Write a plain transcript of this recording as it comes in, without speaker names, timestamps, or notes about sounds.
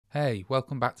Hey,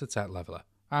 welcome back to Tech Leveler.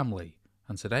 I'm Lee,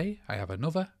 and today I have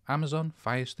another Amazon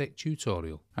FireStick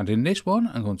tutorial. And in this one,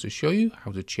 I'm going to show you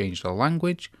how to change the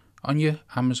language on your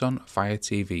Amazon Fire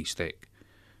TV stick.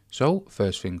 So,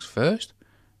 first things first,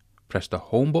 press the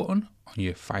home button on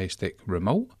your FireStick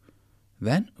remote,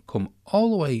 then come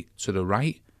all the way to the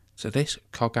right to this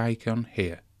cog icon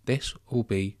here. This will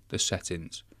be the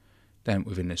settings. Then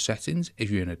within the settings,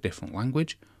 if you're in a different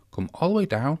language, come all the way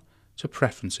down to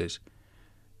preferences.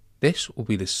 This will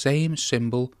be the same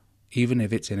symbol even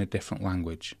if it's in a different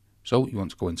language. So you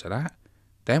want to go into that.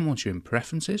 Then once you're in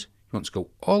preferences, you want to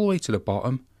go all the way to the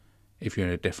bottom if you're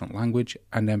in a different language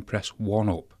and then press one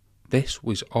up. This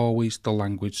was always the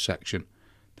language section.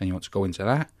 Then you want to go into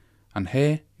that and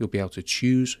here you'll be able to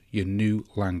choose your new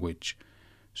language.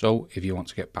 So if you want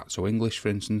to get back to English, for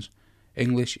instance,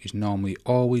 English is normally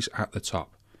always at the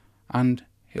top and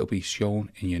it'll be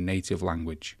shown in your native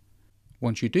language.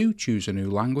 Once you do choose a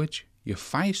new language, your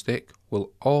Fire Stick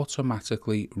will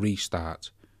automatically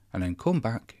restart and then come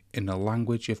back in the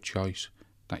language of choice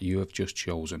that you have just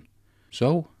chosen.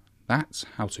 So that's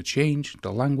how to change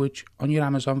the language on your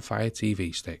Amazon Fire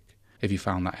TV stick. If you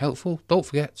found that helpful, don't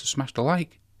forget to smash the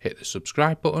like, hit the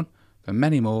subscribe button for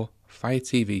many more Fire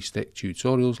TV stick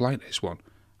tutorials like this one.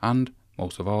 And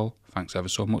most of all, thanks ever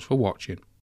so much for watching.